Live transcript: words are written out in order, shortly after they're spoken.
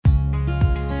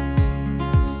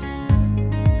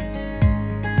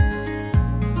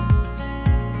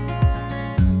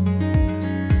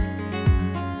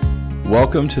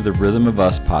Welcome to the Rhythm of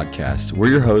Us podcast.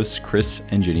 We're your hosts, Chris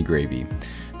and Jenny Gravy.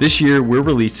 This year, we're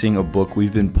releasing a book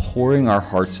we've been pouring our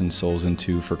hearts and souls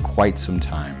into for quite some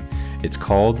time. It's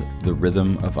called The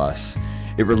Rhythm of Us.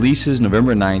 It releases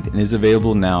November 9th and is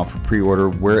available now for pre-order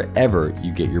wherever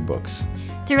you get your books.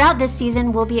 Throughout this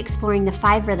season, we'll be exploring the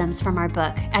 5 rhythms from our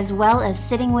book, as well as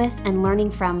sitting with and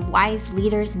learning from wise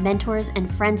leaders, mentors, and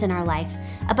friends in our life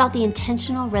about the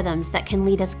intentional rhythms that can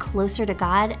lead us closer to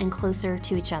God and closer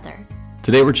to each other.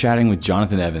 Today we're chatting with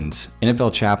Johnathan Evans,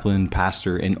 NFL chaplain,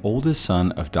 pastor, and oldest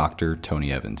son of Dr.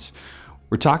 Tony Evans.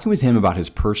 We're talking with him about his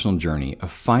personal journey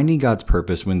of finding God's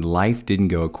purpose when life didn't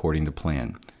go according to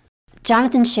plan.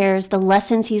 Johnathan shares the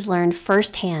lessons he's learned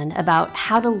firsthand about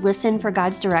how to listen for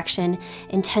God's direction,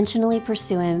 intentionally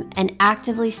pursue Him, and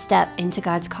actively step into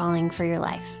God's calling for your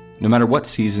life. No matter what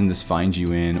season this finds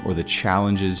you in or the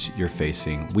challenges you're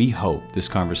facing, we hope this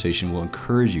conversation will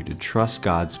encourage you to trust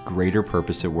God's greater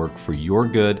purpose at work for your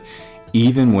good,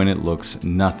 even when it looks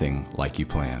nothing like you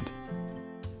planned.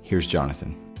 Here's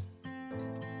Johnathan.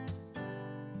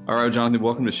 All right, Johnathan,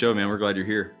 welcome to the show, man. We're glad you're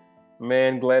here.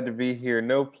 Man, glad to be here.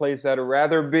 No place I'd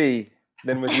rather be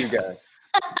than with you guys.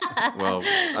 Well,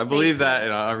 I believe that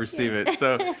and I receive it.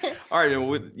 So, all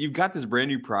right, you've got this brand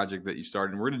new project that you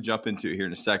started, and we're going to jump into it here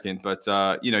in a second. But,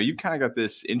 you've kind of got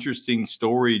this interesting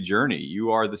story journey.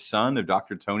 You are the son of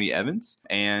Dr. Tony Evans,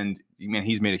 and, man,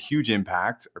 he's made a huge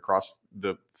impact across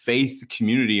the faith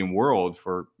community and world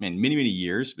for many, many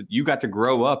years. But you got to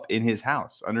grow up in his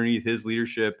house underneath his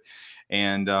leadership.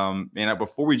 And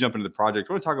before we jump into the project,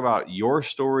 I want to talk about your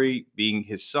story being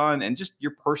his son and just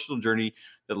your personal journey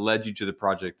that led you to the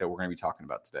project that we're going to be talking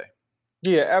about today.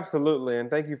 Yeah, absolutely. And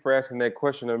thank you for asking that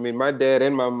question. I mean, my dad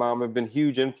and my mom have been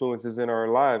huge influences in our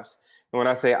lives. And when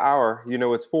I say our,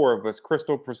 it's 4 of us: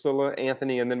 Crystal, Priscilla,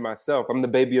 Anthony, and then myself. I'm the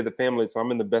baby of the family, so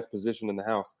I'm in the best position in the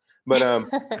house. But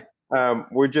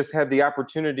we just had the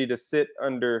opportunity to sit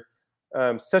under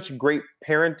such great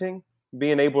parenting,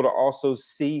 being able to also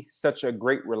see such a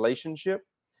great relationship,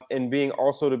 and being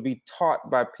also to be taught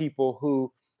by people who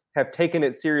have taken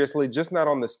it seriously, just not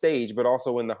on the stage, but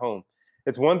also in the home.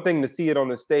 It's one thing to see it on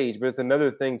the stage, but it's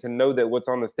another thing to know that what's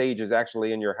on the stage is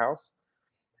actually in your house.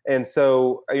 And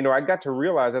so, I got to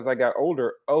realize as I got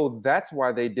older, that's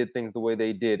why they did things the way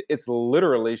they did. It's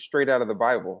literally straight out of the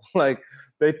Bible. Like,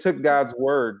 they took God's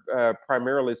word,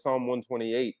 primarily Psalm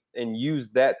 128, and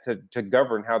used that to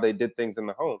govern how they did things in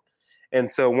the home. And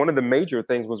so one of the major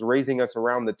things was raising us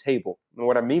around the table. And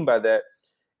what I mean by that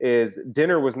is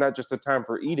dinner was not just a time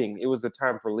for eating, it was a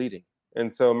time for leading.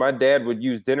 And so my dad would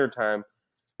use dinner time,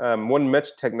 wasn't much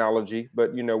technology,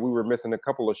 but we were missing a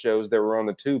couple of shows that were on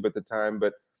the tube at the time,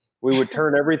 but we would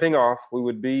turn everything off. We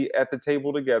would be at the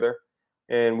table together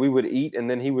and we would eat, and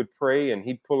then he would pray and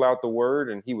he'd pull out the word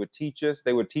and he would teach us.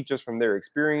 They would teach us from their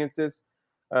experiences.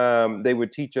 They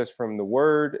would teach us from the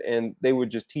word, and they would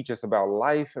just teach us about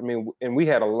life. I mean, and we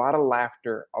had a lot of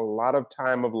laughter, a lot of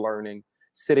time of learning,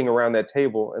 sitting around that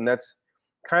table. And that's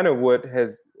kind of what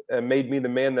has made me the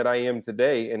man that I am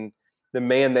today, and the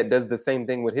man that does the same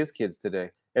thing with his kids today.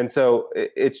 And so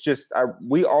it's just,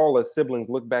 we all as siblings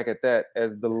look back at that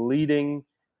as the leading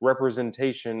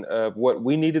representation of what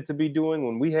we needed to be doing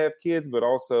when we have kids, but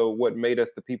also what made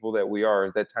us the people that we are,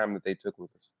 is that time that they took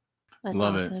with us. That's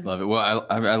Love awesome. it. Love it. Well,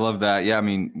 I love that. Yeah. I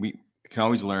mean, we can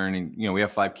always learn, and, we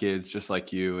have 5 kids just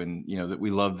like you, and, that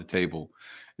we love the table.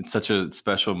 It's such a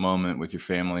special moment with your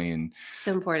family, and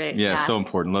So important. yeah, so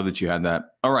important. Love that you had that.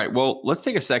 All right. Well, let's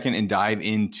take a second and dive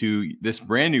into this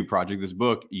brand new project, this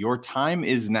book, Your Time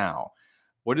Is Now.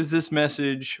 What is this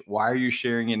message? Why are you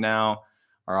sharing it now?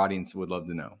 Our audience would love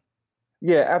to know.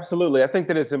 Yeah, absolutely. I think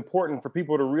that it's important for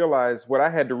people to realize what I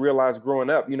had to realize growing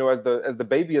up. As the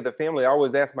baby of the family, I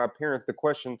always ask my parents the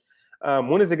question,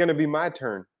 when is it going to be my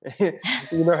turn? You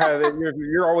know how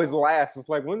you're always last. It's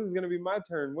like, when is it going to be my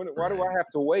turn? Why do I have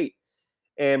to wait?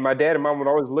 And my dad and mom would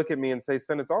always look at me and say,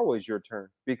 son, it's always your turn,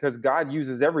 because God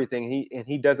uses everything.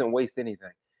 He doesn't waste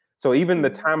anything. So even the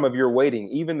time of your waiting,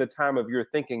 even the time of your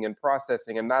thinking and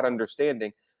processing and not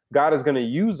understanding, God is going to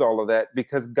use all of that,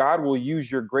 because God will use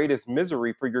your greatest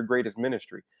misery for your greatest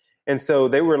ministry. And so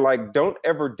they were like, don't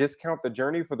ever discount the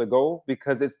journey for the goal,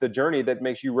 because it's the journey that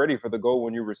makes you ready for the goal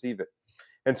when you receive it.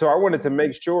 And so I wanted to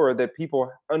make sure that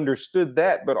people understood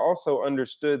that, but also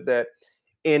understood that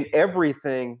in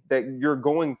everything that you're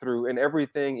going through, and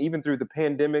everything, even through the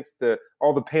pandemics,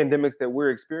 all the pandemics that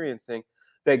we're experiencing,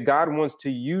 that God wants to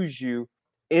use you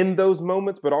in those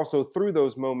moments, but also through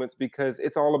those moments, because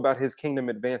it's all about his kingdom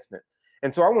advancement.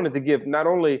 And so I wanted to give not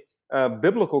only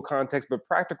biblical context, but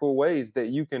practical ways that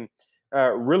you can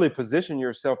really position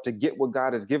yourself to get what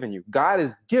God has given you. God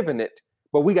has given it,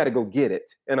 but we got to go get it.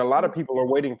 And a lot of people are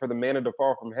waiting for the manna to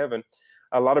fall from heaven.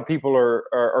 A lot of people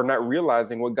are not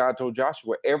realizing what God told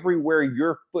Joshua: everywhere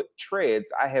your foot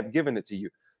treads, I have given it to you.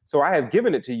 So I have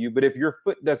given it to you, but if your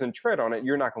foot doesn't tread on it,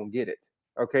 you're not going to get it.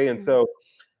 Okay. And so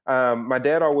my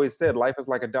dad always said, life is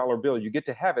like a dollar bill. You get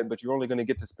to have it, but you're only going to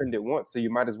get to spend it once. So you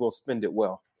might as well spend it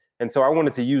well. And so I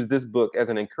wanted to use this book as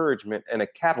an encouragement and a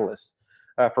catalyst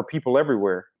for people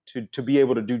everywhere to be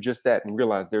able to do just that and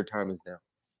realize their time is now.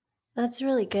 That's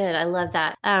really good. I love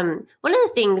that. One of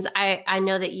the things I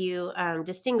know that you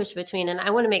distinguish between, and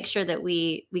I want to make sure that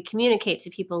we communicate to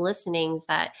people listening, is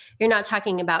that you're not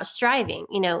talking about striving.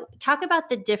 Talk about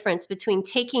the difference between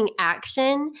taking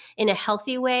action in a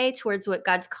healthy way towards what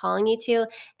God's calling you to,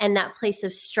 and that place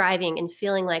of striving and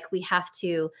feeling like we have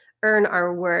to earn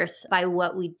our worth by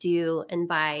what we do and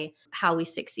by how we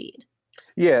succeed.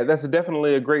 Yeah, that's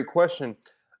definitely a great question.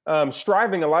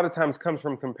 Striving a lot of times comes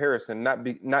from comparison,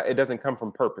 it doesn't come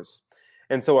from purpose.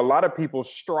 And so a lot of people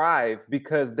strive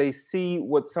because they see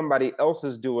what somebody else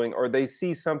is doing, or they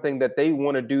see something that they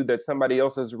want to do that somebody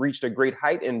else has reached a great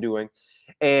height in doing.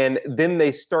 And then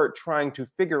they start trying to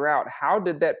figure out, how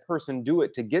did that person do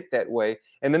it to get that way?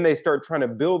 And then they start trying to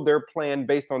build their plan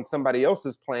based on somebody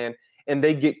else's plan. And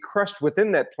they get crushed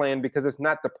within that plan because it's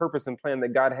not the purpose and plan that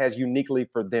God has uniquely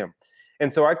for them.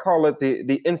 And so I call it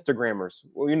the Instagrammers.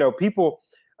 Well, people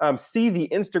see the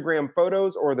Instagram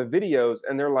photos or the videos,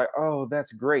 and they're like, oh,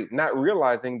 that's great, not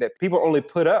realizing that people only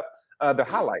put up the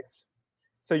highlights.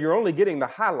 So you're only getting the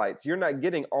highlights. You're not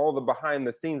getting all the behind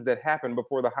the scenes that happen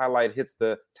before the highlight hits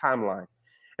the timeline.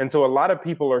 And so a lot of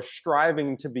people are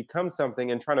striving to become something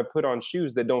and trying to put on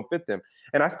shoes that don't fit them.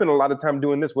 And I spent a lot of time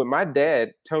doing this with my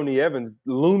dad, Tony Evans,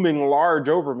 looming large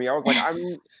over me. I was like,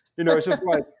 it's just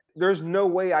like, there's no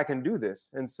way I can do this.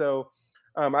 And so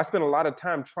I spent a lot of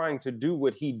time trying to do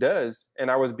what he does,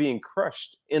 and I was being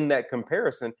crushed in that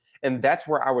comparison. And that's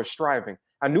where I was striving.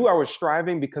 I knew I was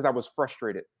striving because I was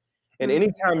frustrated. And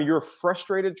anytime you're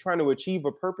frustrated trying to achieve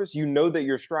a purpose, you know that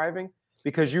you're striving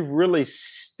because you've really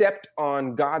stepped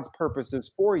on God's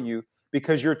purposes for you,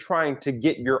 because you're trying to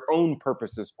get your own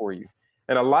purposes for you.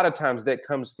 And a lot of times that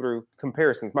comes through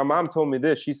comparisons. My mom told me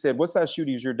this. She said, what size shoe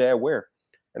does your dad wear?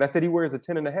 And I said, he wears a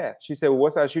 10.5. She said, well,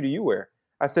 what size shoe do you wear?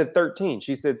 I said, 13.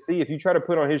 She said, see, if you try to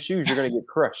put on his shoes, you're going to get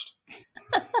crushed.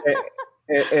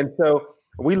 and so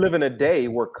we live in a day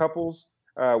where couples,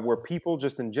 where people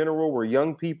just in general, where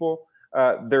young people,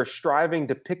 they're striving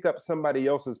to pick up somebody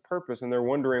else's purpose, and they're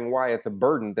wondering why it's a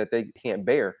burden that they can't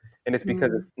bear. And it's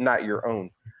because it's not your own.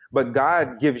 But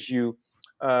God gives you,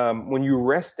 when you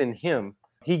rest in him,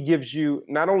 he gives you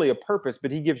not only a purpose,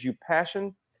 but he gives you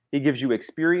passion. He gives you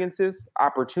experiences,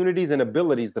 opportunities, and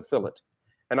abilities to fill it.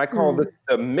 And I call this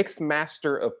the mix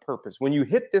master of purpose. When you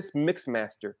hit this mix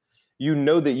master, you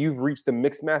know that you've reached the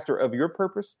mix master of your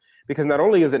purpose, because not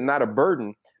only is it not a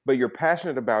burden, but you're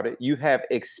passionate about it. You have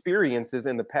experiences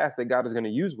in the past that God is going to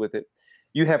use with it.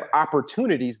 You have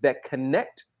opportunities that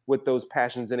connect with those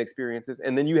passions and experiences.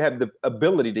 And then you have the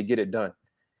ability to get it done.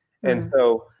 And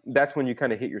so that's when you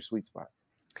kind of hit your sweet spot.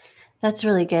 That's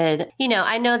really good.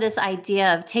 I know this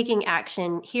idea of taking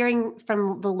action, hearing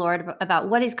from the Lord about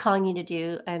what he's calling you to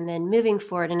do, and then moving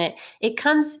forward in it. It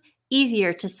comes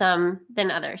easier to some than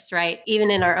others, right?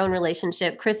 Even in our own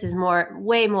relationship, Chris is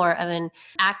way more of an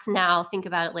act now, think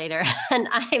about it later. And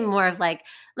I'm more of like,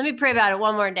 let me pray about it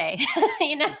one more day,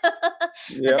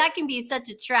 But that can be such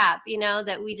a trap,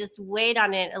 that we just wait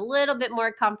on it, a little bit more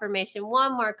confirmation,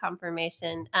 one more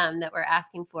confirmation that we're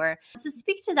asking for. So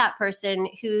speak to that person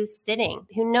who's sitting,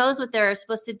 who knows what they're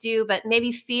supposed to do, but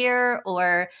maybe fear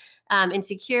or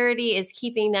insecurity is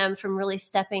keeping them from really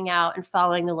stepping out and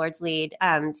following the Lord's lead.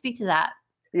 Speak to that.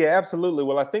 Yeah, absolutely.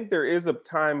 Well, I think there is a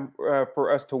time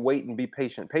for us to wait and be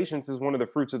patient. Patience is one of the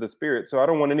fruits of the Spirit. So I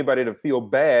don't want anybody to feel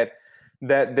bad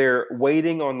that they're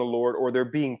waiting on the Lord, or they're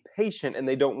being patient and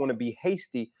they don't want to be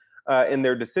hasty in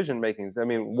their decision makings. I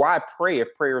mean, why pray if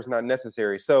prayer is not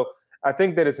necessary? So I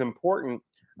think that it's important.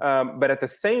 But at the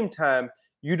same time,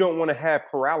 you don't want to have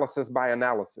paralysis by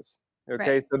analysis.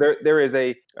 Okay, right. So there is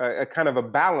a kind of a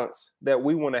balance that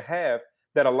we want to have,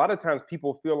 that a lot of times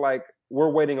people feel like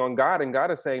we're waiting on God, and God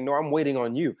is saying, no, I'm waiting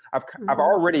on you. I've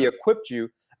already equipped you.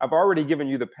 I've already given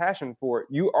you the passion for it.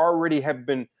 You already have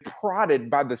been prodded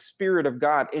by the Spirit of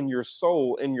God in your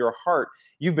soul, in your heart.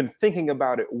 You've been thinking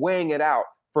about it, weighing it out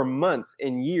for months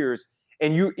and years.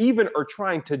 And you even are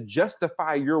trying to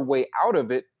justify your way out of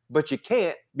it, but you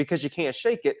can't, because you can't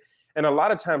shake it. And a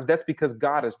lot of times that's because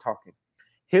God is talking.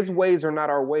 His ways are not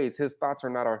our ways. His thoughts are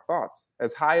not our thoughts.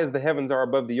 As high as the heavens are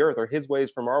above the earth are his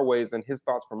ways from our ways, and his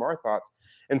thoughts from our thoughts.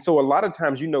 And so a lot of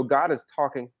times, God is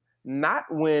talking not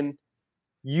when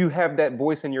you have that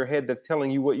voice in your head that's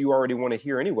telling you what you already want to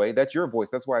hear anyway. That's your voice.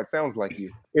 That's why it sounds like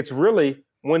you. It's really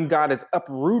when God is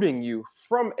uprooting you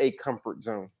from a comfort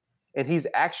zone and he's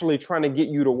actually trying to get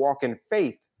you to walk in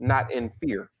faith, not in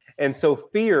fear. And so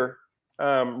fear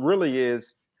really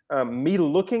is me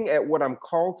looking at what I'm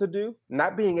called to do,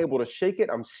 not being able to shake it.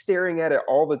 I'm staring at it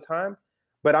all the time,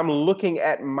 but I'm looking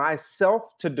at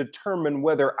myself to determine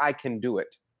whether I can do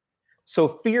it.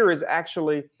 So fear is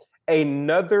actually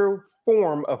another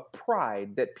form of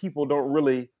pride that people don't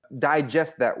really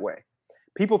digest that way.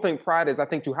 People think pride is I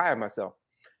think too high of myself.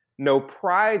 No,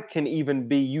 pride can even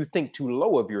be you think too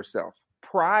low of yourself.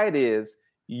 Pride is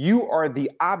you are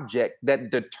the object that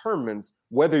determines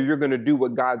whether you're going to do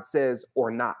what God says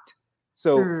or not.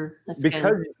 So That's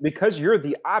because good. because you're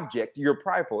the object, you're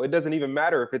prideful. It doesn't even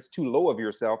matter if it's too low of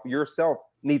yourself. Yourself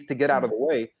needs to get out of the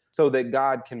way so that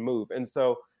God can move. And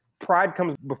so pride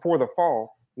comes before the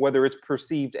fall, whether it's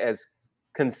perceived as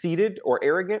conceited or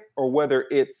arrogant, or whether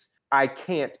it's I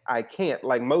can't,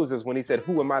 like Moses when he said,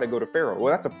 who am I to go to Pharaoh?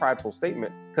 Well, that's a prideful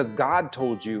statement because God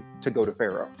told you to go to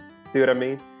Pharaoh. See what I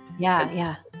mean? Yeah, And,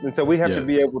 yeah. and so we have Yeah. to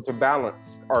be able to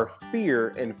balance our fear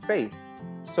and faith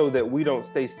so that we don't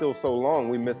stay still so long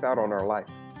we miss out on our life.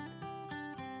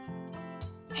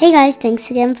 Hey guys,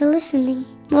 thanks again for listening.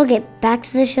 We'll get back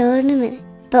to the show in a minute.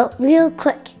 But real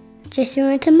quick, just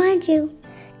wanted to remind you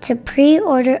to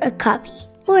pre-order a copy,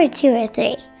 or 2 or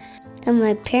 3, of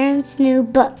my parents' new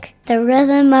book, The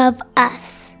Rhythm of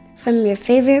Us, from your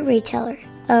favorite retailer.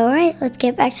 Alright, let's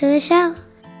get back to the show.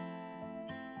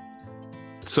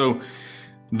 So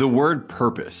the word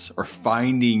purpose or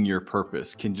finding your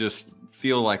purpose can just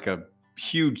feel like a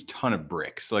huge ton of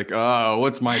bricks. Like, oh,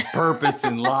 what's my purpose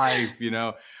in life?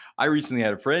 I recently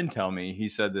had a friend tell me, he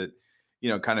said that,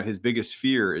 kind of his biggest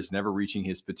fear is never reaching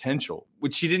his potential,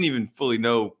 which he didn't even fully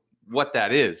know what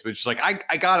that is. But she's like,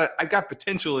 I got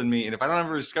potential in me. And if I don't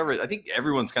ever discover it, I think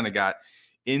everyone's kind of got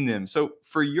in them. So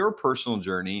for your personal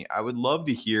journey, I would love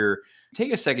to hear,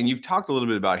 take a second. You've talked a little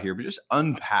bit about here, but just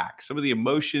unpack some of the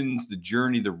emotions, the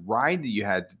journey, the ride that you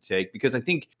had to take, because I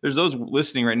think there's those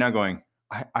listening right now going,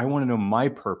 I want to know my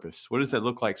purpose. What does that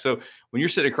look like? So when you're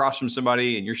sitting across from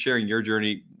somebody and you're sharing your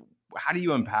journey, how do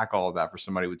you unpack all of that for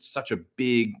somebody with such a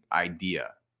big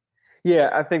idea? Yeah,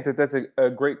 I think that that's a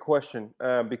great question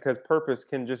because purpose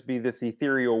can just be this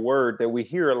ethereal word that we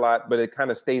hear a lot, but it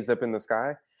kind of stays up in the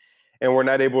sky. And we're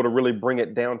not able to really bring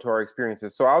it down to our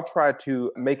experiences. So I'll try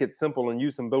to make it simple and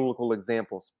use some biblical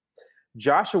examples.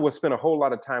 Joshua spent a whole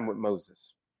lot of time with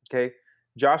Moses. Okay.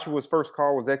 Joshua's first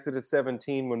call was Exodus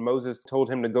 17 when Moses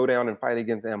told him to go down and fight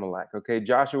against Amalek. Okay.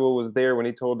 Joshua was there when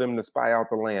he told him to spy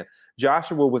out the land.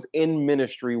 Joshua was in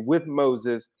ministry with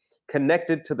Moses,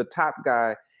 connected to the top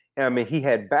guy. I mean, he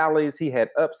had valleys, he had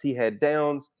ups, he had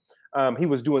downs. He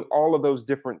was doing all of those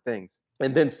different things.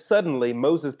 And then suddenly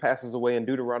Moses passes away in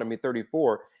Deuteronomy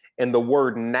 34. And the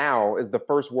word now is the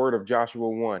first word of Joshua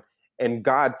 1. And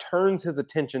God turns his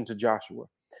attention to Joshua.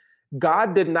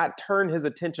 God did not turn his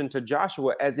attention to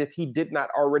Joshua as if he did not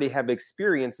already have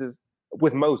experiences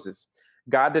with Moses.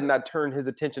 God did not turn his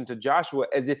attention to Joshua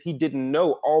as if he didn't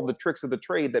know all the tricks of the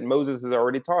trade that Moses has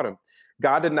already taught him.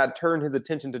 God did not turn his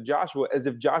attention to Joshua as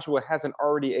if Joshua hasn't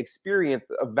already experienced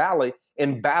a valley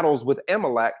in battles with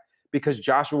Amalek, because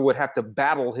Joshua would have to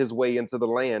battle his way into the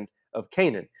land of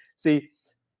Canaan. See,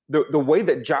 the way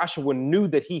that Joshua knew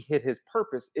that he hit his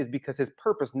purpose is because his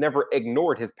purpose never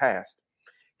ignored his past.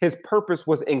 His purpose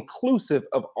was inclusive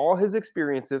of all his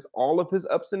experiences, all of his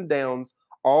ups and downs,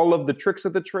 all of the tricks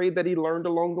of the trade that he learned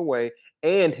along the way,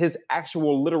 and his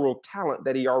actual literal talent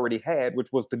that he already had,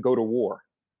 which was to go to war.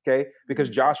 Okay, because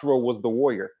Joshua was the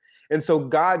warrior. And so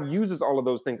God uses all of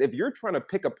those things. If you're trying to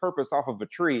pick a purpose off of a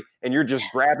tree and you're just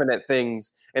grabbing at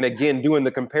things and again doing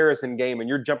the comparison game and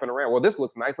you're jumping around, well, this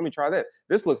looks nice, let me try that.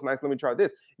 This looks nice, let me try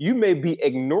this. You may be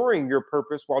ignoring your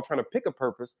purpose while trying to pick a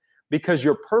purpose because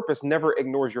your purpose never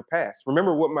ignores your past.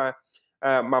 Remember what my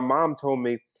mom told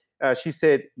me? She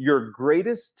said, your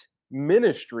greatest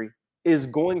ministry is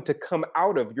going to come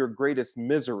out of your greatest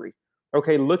misery.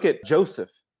 Okay, look at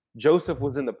Joseph. Joseph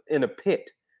was in a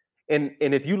pit. And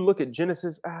if you look at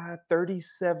Genesis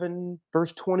 37,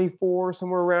 verse 24,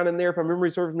 somewhere around in there, if my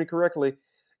memory serves me correctly,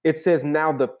 it says,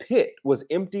 now the pit was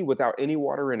empty without any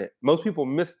water in it. Most people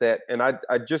miss that. And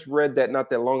I just read that not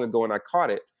that long ago and I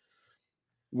caught it.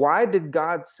 Why did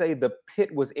God say the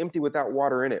pit was empty without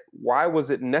water in it? Why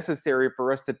was it necessary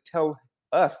for us to tell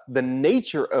us the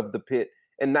nature of the pit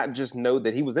and not just know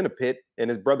that he was in a pit and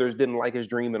his brothers didn't like his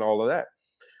dream and all of that?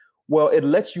 Well, it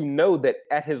lets you know that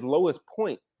at his lowest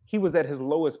point, he was at his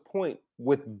lowest point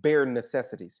with bare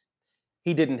necessities.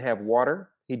 He didn't have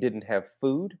water. He didn't have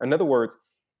food. In other words,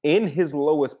 In his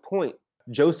lowest point,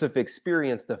 Joseph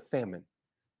experienced the famine.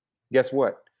 Guess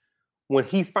what? When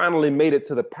he finally made it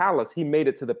to the palace, he made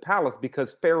it to the palace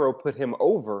because Pharaoh put him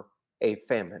over a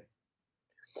famine.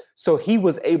 So he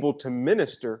was able to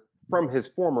minister from his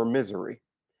former misery.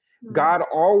 God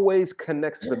always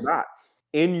connects the dots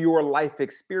in your life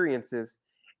experiences,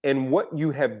 and what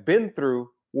you have been through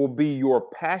will be your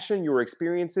passion, your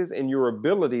experiences, and your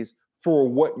abilities for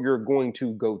what you're going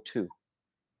to go to.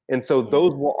 And so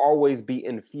those will always be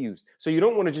infused. So you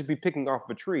don't want to just be picking off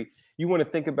a tree. You want to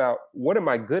think about, what am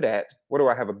I good at? What do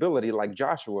I have ability like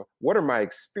Joshua? What are my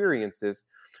experiences?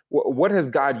 What has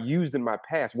God used in my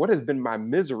past? What has been my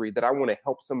misery that I want to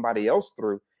help somebody else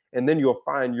through? And then you'll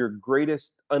find your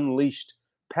greatest unleashed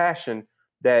passion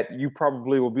that you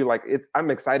probably will be like,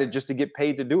 I'm excited just to get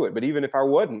paid to do it. But even if I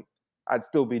wasn't, I'd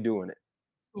still be doing it.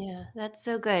 Yeah, that's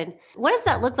so good. What does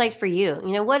that look like for you?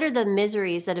 What are the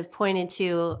miseries that have pointed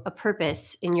to a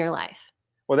purpose in your life?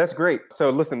 Well, that's great. So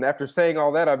listen, after saying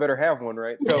all that, I better have one,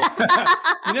 right? So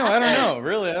I don't know.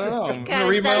 Really, I don't know. I'm going to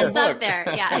read my own book. There.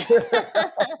 Yeah.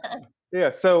 Yeah.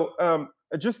 So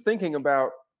just thinking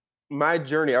about my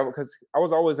journey, because I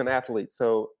was always an athlete.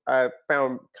 So I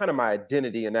found kind of my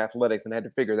identity in athletics and had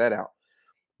to figure that out.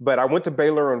 But I went to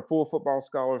Baylor on full football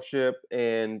scholarship.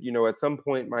 And, at some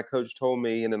point, my coach told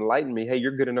me and enlightened me, hey,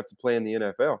 you're good enough to play in the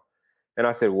NFL. And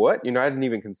I said, what? I hadn't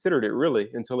even considered it really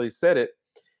until he said it.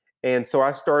 And so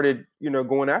I started,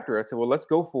 going after it. I said, well, let's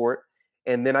go for it.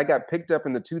 And then I got picked up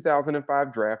in the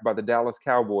 2005 draft by the Dallas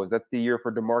Cowboys. That's the year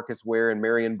for DeMarcus Ware and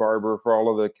Marion Barber, for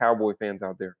all of the Cowboy fans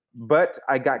out there. But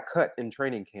I got cut in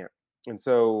training camp. And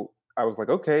so I was like,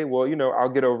 okay, well, I'll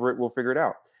get over it. We'll figure it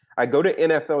out. I go to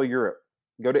NFL Europe.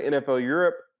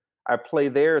 I play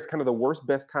there. It's kind of the worst,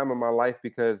 best time of my life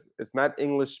because it's not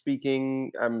English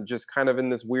speaking. I'm just kind of in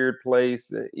this weird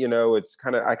place.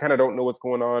 I kind of don't know what's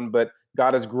going on, but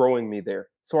God is growing me there.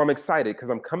 So I'm excited because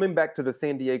I'm coming back to the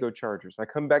San Diego Chargers. I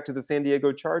come back to the San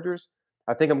Diego Chargers.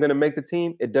 I think I'm going to make the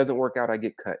team. It doesn't work out. I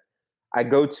get cut. I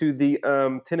go to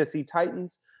the Tennessee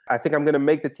Titans. I think I'm going to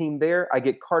make the team there. I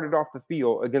get carted off the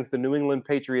field against the New England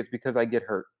Patriots because I get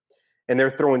hurt. And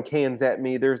they're throwing cans at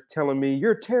me. They're telling me,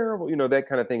 you're terrible. That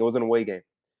kind of thing. It was an away game.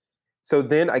 So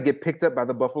then I get picked up by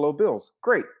the Buffalo Bills.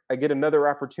 Great. I get another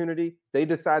opportunity. They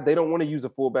decide they don't want to use a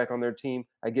fullback on their team.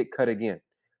 I get cut again.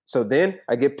 So then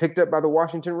I get picked up by the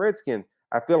Washington Redskins.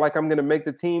 I feel like I'm going to make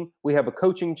the team. We have a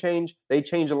coaching change. They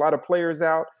change a lot of players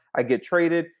out. I get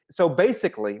traded. So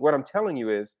basically, what I'm telling you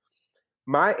is,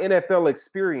 my NFL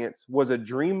experience was a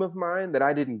dream of mine that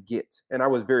I didn't get. And I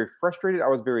was very frustrated. I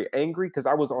was very angry because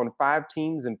I was on 5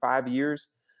 teams in 5 years.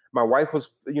 My wife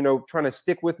was, trying to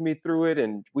stick with me through it.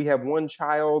 And we have one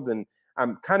child. And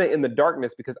I'm kind of in the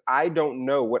darkness because I don't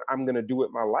know what I'm going to do with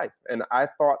my life. And I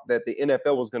thought that the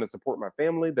NFL was going to support my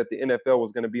family, that the NFL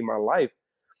was going to be my life.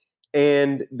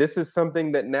 And this is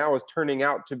something that now is turning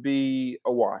out to be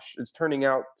a wash. It's turning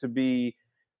out to be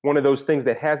one of those things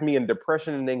that has me in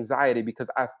depression and anxiety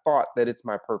because I thought that it's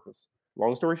my purpose.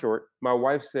 Long story short, my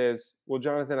wife says, well,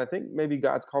 Johnathan, I think maybe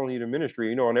God's calling you to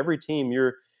ministry. On every team,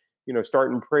 you're,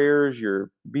 starting prayers, you're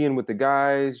being with the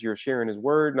guys, you're sharing his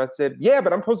word. And I said, yeah,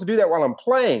 but I'm supposed to do that while I'm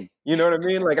playing. You know what I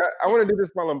mean? Like, I want to do this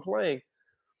while I'm playing.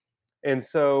 And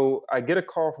so I get a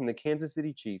call from the Kansas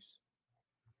City Chiefs.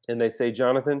 And they say,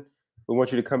 Johnathan, we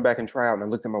want you to come back and try out. And I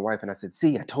looked at my wife and I said,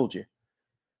 see, I told you.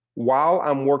 While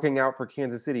I'm working out for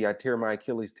Kansas City, I tear my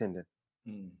Achilles tendon.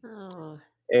 Oh.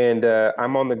 And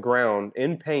I'm on the ground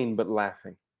in pain, but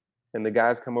laughing. And the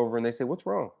guys come over and they say, what's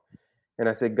wrong? And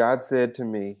I said, God said to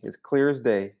me, it's clear as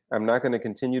day, I'm not going to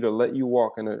continue to let you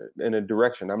walk in a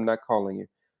direction. I'm not calling you.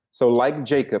 So like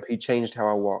Jacob, he changed how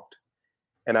I walked.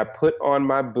 And I put on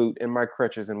my boot and my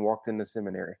crutches and walked into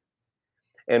seminary.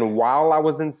 And while I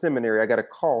was in seminary, I got a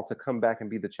call to come back and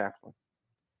be the chaplain.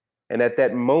 And at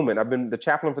that moment, I've been the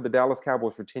chaplain for the Dallas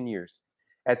Cowboys for 10 years.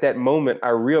 At that moment, I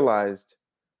realized,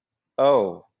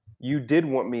 oh, you did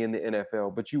want me in the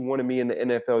NFL, but you wanted me in the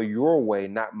NFL your way,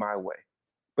 not my way.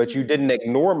 But you didn't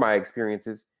ignore my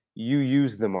experiences. You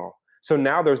used them all. So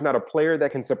now there's not a player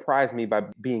that can surprise me by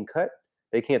being cut.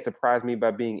 They can't surprise me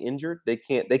by being injured. They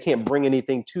can't bring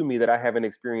anything to me that I haven't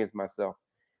experienced myself.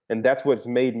 And that's what's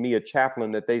made me a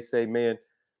chaplain, that they say, man,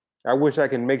 I wish I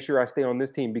can make sure I stay on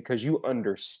this team because you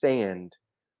understand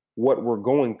what we're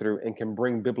going through and can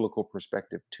bring biblical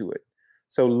perspective to it.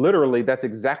 So literally, that's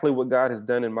exactly what God has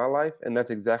done in my life. And that's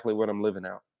exactly what I'm living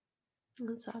out.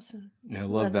 That's awesome. Yeah, I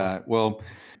love that. Well,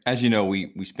 as you know,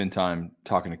 we spend time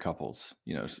talking to couples,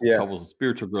 couples,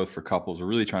 spiritual growth for couples. We're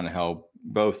really trying to help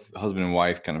both husband and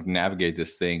wife kind of navigate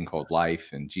this thing called life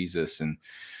and Jesus. And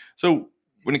so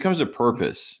When it comes to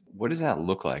purpose, what does that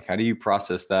look like? How do you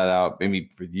process that out? Maybe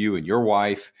for you and your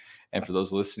wife, and for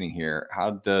those listening here,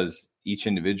 how does each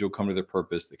individual come to their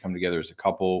purpose? They come together as a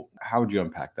couple. How would you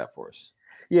unpack that for us?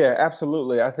 Yeah,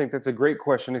 absolutely. I think that's a great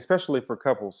question, especially for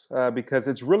couples, because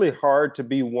it's really hard to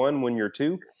be one when you're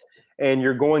two and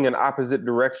you're going in opposite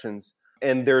directions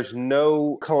and there's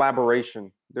no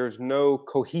collaboration, there's no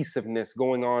cohesiveness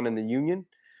going on in the union.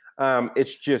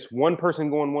 It's just one person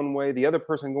going one way, the other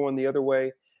person going the other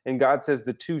way, and God says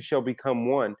the two shall become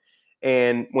one.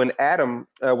 And when Adam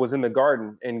was in the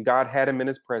garden and God had him in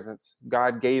his presence,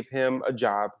 God gave him a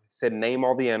job, said, name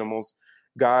all the animals.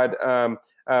 God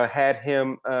had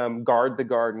him guard the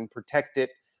garden, protect it,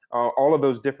 all of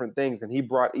those different things. And he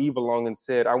brought Eve along and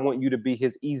said, I want you to be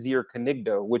his easier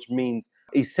conigdo, which means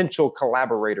essential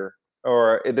collaborator.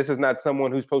 Or this is not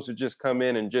someone who's supposed to just come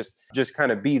in and just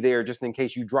kind of be there just in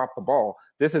case you drop the ball.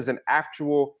 This is an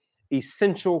actual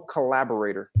essential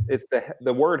collaborator. It's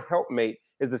the word helpmate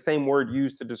is the same word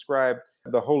used to describe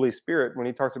the Holy Spirit when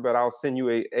he talks about I'll send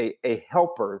you a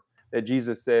helper that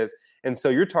Jesus says. And so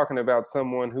you're talking about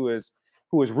someone who is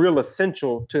real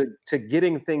essential to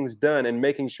getting things done and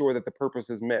making sure that the purpose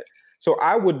is met. So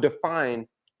I would define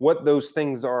what those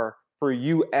things are for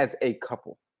you as a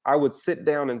couple. I would sit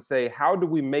down and say, how do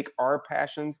we make our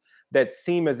passions that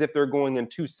seem as if they're going in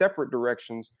two separate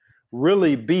directions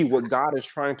really be what God is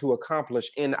trying to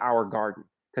accomplish in our garden?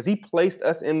 Because he placed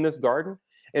us in this garden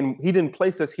and he didn't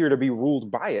place us here to be ruled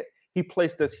by it. He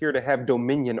placed us here to have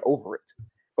dominion over it.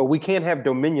 But we can't have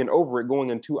dominion over it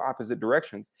going in two opposite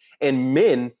directions. And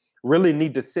men really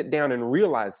need to sit down and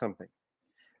realize something,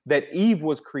 that Eve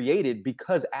was created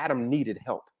because Adam needed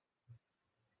help.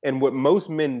 And what most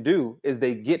men do is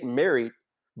they get married,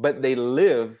 but they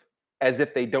live as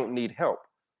if they don't need help,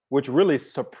 which really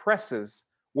suppresses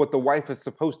what the wife is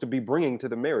supposed to be bringing to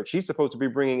the marriage. She's supposed to be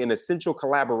bringing an essential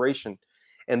collaboration,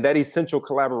 and that essential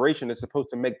collaboration is supposed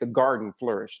to make the garden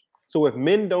flourish. So if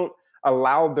men don't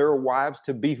allow their wives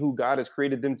to be who God has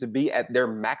created them to be at their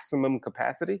maximum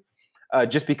capacity,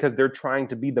 just because they're trying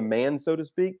to be the man, so to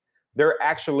speak, they're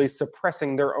actually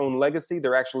suppressing their own legacy.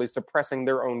 They're actually suppressing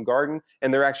their own garden,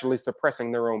 and they're actually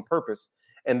suppressing their own purpose.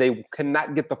 And they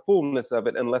cannot get the fullness of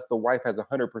it unless the wife has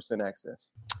 100% access.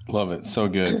 Love it. So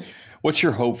good. What's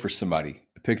your hope for somebody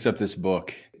that picks up this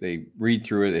book? They read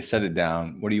through it. They set it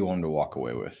down. What do you want them to walk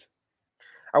away with?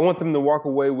 I want them to walk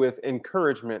away with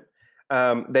encouragement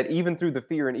that even through the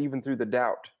fear and even through the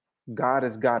doubt, God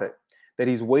has got it, that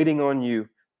he's waiting on you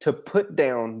to put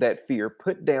down that fear,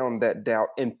 put down that doubt,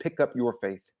 and pick up your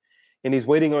faith. And he's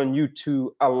waiting on you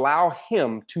to allow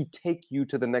him to take you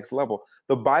to the next level.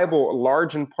 The Bible,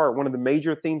 large in part, one of the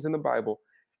major themes in the Bible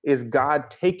is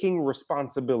God taking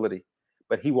responsibility,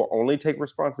 but he will only take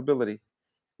responsibility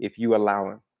if you allow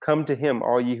him. Come to him,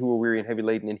 all ye who are weary and heavy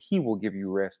laden, and he will give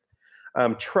you rest.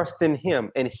 Trust in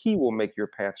him, and he will make your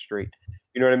path straight.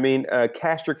 You know what I mean?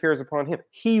 Cast your cares upon him.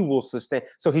 He will sustain.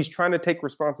 So he's trying to take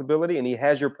responsibility, and he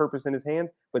has your purpose in his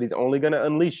hands, but he's only going to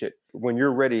unleash it when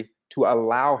you're ready to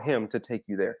allow him to take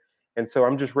you there. And so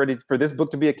I'm just ready for this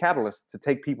book to be a catalyst to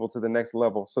take people to the next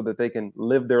level so that they can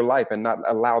live their life and not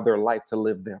allow their life to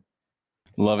live them.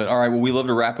 Love it. All right. Well, we love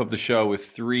to wrap up the show with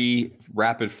 3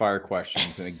 rapid fire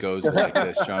questions, and it goes like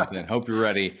this, Johnathan. Hope you're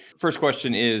ready. First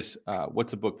question is,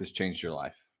 what's a book that's changed your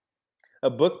life? A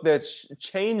book that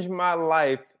changed my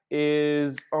life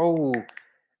is,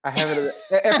 I have it,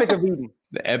 Epic of Eden.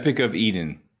 The Epic of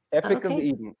Eden. Epic of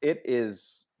Eden. It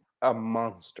is a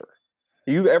monster.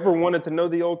 You ever wanted to know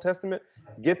the Old Testament?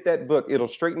 Get that book. It'll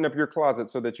straighten up your closet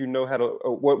so that you know how to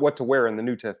what to wear in the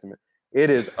New Testament. It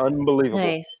is unbelievable.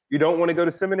 Nice. You don't want to go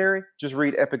to seminary? Just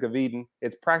read Epic of Eden.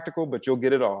 It's practical, but you'll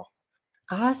get it all.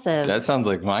 Awesome. That sounds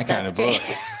like my kind of book.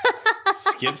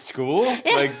 Skip school?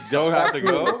 Like, don't have to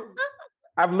go?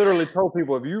 I've literally told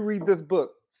people, if you read this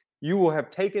book, you will have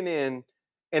taken in,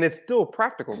 and it's still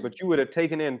practical, but you would have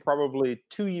taken in probably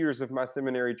 2 years of my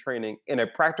seminary training in a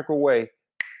practical way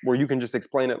where you can just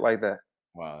explain it like that.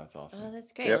 Wow, that's awesome. Oh,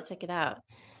 that's great. We'll check it out.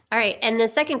 All right. And the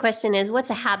second question is, what's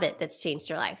a habit that's changed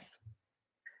your life?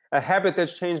 A habit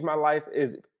that's changed my life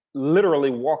is literally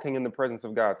walking in the presence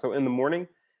of God. So in the morning,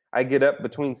 I get up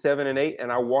between 7 and 8 and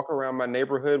I walk around my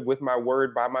neighborhood with my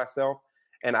word by myself,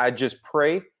 and I just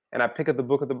pray and I pick up the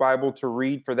book of the Bible to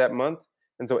read for that month.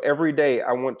 And so every day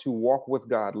I want to walk with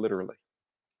God, literally.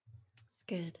 That's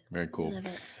good. Very cool. Love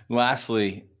it.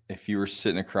 Lastly, if you were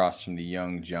sitting across from the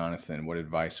young Johnathan, what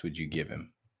advice would you give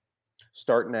him?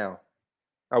 Start now.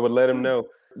 I would let him know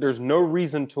there's no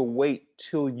reason to wait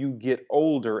till you get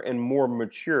older and more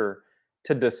mature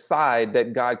to decide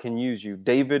that God can use you.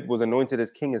 David was anointed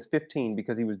as king as 15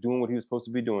 because he was doing what he was supposed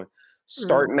to be doing.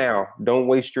 Start now. Don't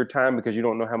waste your time because you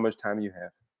don't know how much time you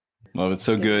have. Love it.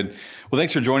 So good. Well,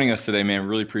 thanks for joining us today, man.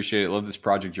 Really appreciate it. Love this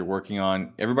project you're working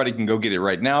on. Everybody can go get it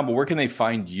right now, but where can they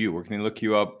find you? Where can they look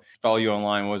you up, follow you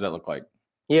online? What does that look like?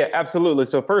 Yeah, absolutely.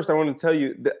 So first, I want to tell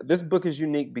you this book is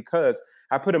unique because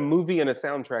I put a movie and a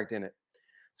soundtrack in it.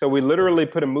 So we literally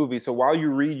put a movie. So while you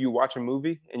read, you watch a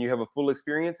movie and you have a full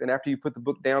experience. And after you put the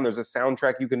book down, there's a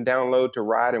soundtrack you can download to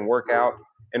ride and work out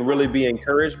and really be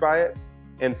encouraged by it.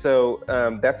 And so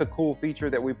that's a cool feature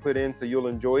that we put in, so you'll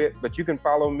enjoy it. But you can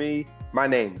follow me, my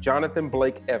name, Johnathan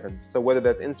Blake Evans. So whether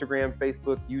that's Instagram,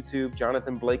 Facebook, YouTube,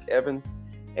 Johnathan Blake Evans.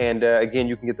 And again,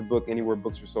 you can get the book anywhere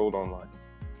books are sold online.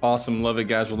 Awesome. Love it,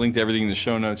 guys. We'll link to everything in the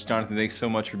show notes. Johnathan, thanks so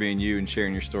much for being you and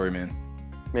sharing your story, man.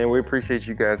 Man, we appreciate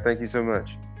you guys. Thank you so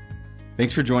much.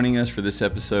 Thanks for joining us for this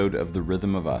episode of The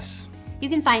Rhythm of Us. You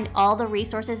can find all the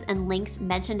resources and links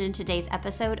mentioned in today's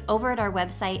episode over at our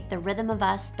website,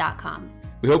 therhythmofus.com.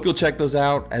 We hope you'll check those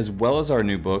out, as well as our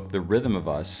new book, The Rhythm of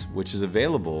Us, which is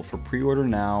available for pre-order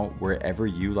now wherever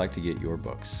you like to get your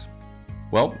books.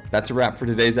 Well, that's a wrap for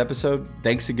today's episode.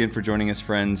 Thanks again for joining us,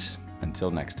 friends.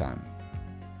 Until next time.